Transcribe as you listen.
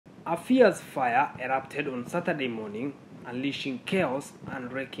A fierce fire erupted on Saturday morning, unleashing chaos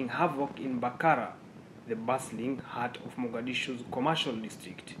and wreaking havoc in Bakara, the bustling heart of Mogadishu's commercial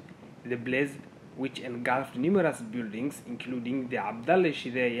district. The blaze, which engulfed numerous buildings including the Abdallah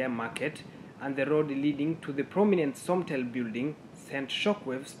Shiraya market and the road leading to the prominent Somtel building, sent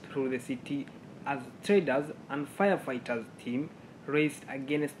shockwaves through the city as traders and firefighters team raced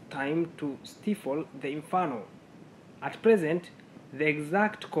against time to stifle the inferno. At present, the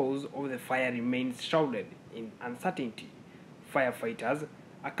exact cause of the fire remains shrouded in uncertainty. Firefighters,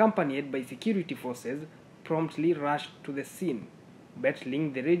 accompanied by security forces, promptly rushed to the scene,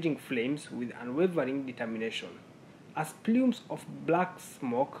 battling the raging flames with unwavering determination. As plumes of black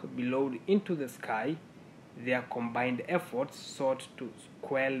smoke billowed into the sky, their combined efforts sought to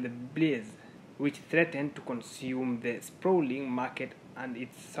quell the blaze, which threatened to consume the sprawling market and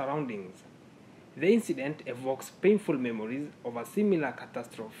its surroundings. The incident evokes painful memories of a similar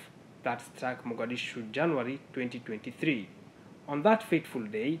catastrophe that struck Mogadishu January 2023. On that fateful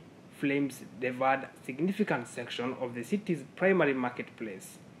day, flames devoured a significant section of the city's primary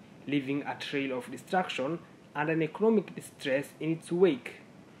marketplace, leaving a trail of destruction and an economic distress in its wake.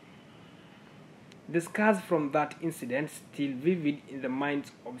 The scars from that incident, still vivid in the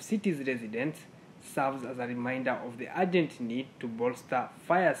minds of city's residents, serves as a reminder of the urgent need to bolster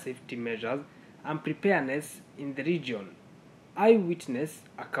fire safety measures and preparedness in the region. Eyewitness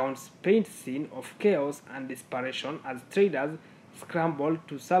accounts paint a scene of chaos and desperation as traders scrambled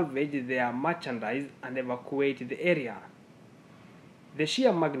to salvage their merchandise and evacuate the area. The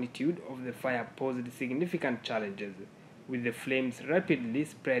sheer magnitude of the fire posed significant challenges, with the flames rapidly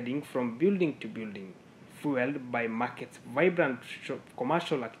spreading from building to building, fueled by market's vibrant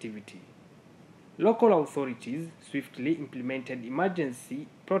commercial activity. Local authorities swiftly implemented emergency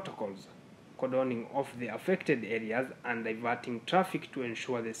protocols, cordoning off the affected areas and diverting traffic to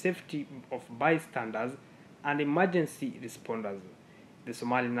ensure the safety of bystanders and emergency responders, the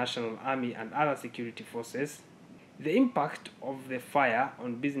Somali National Army and other security forces. The impact of the fire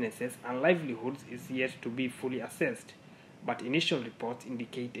on businesses and livelihoods is yet to be fully assessed, but initial reports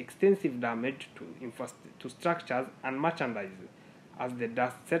indicate extensive damage to structures and merchandise. As the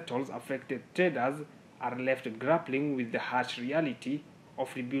dust settles, affected traders are left grappling with the harsh reality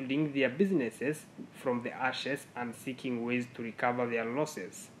of rebuilding their businesses from the ashes and seeking ways to recover their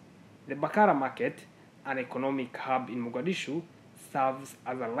losses. The Bakara market, an economic hub in Mogadishu, serves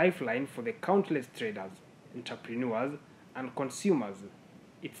as a lifeline for the countless traders, entrepreneurs, and consumers.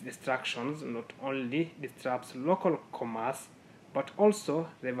 Its destructions not only disrupts local commerce but also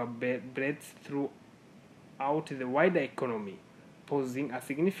reverberates throughout the wider economy, posing a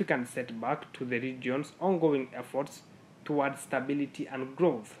significant setback to the region's ongoing efforts towards stability and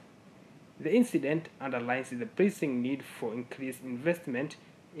growth. The incident underlines the pressing need for increased investment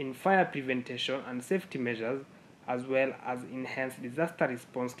in fire prevention and safety measures, as well as enhanced disaster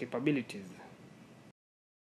response capabilities.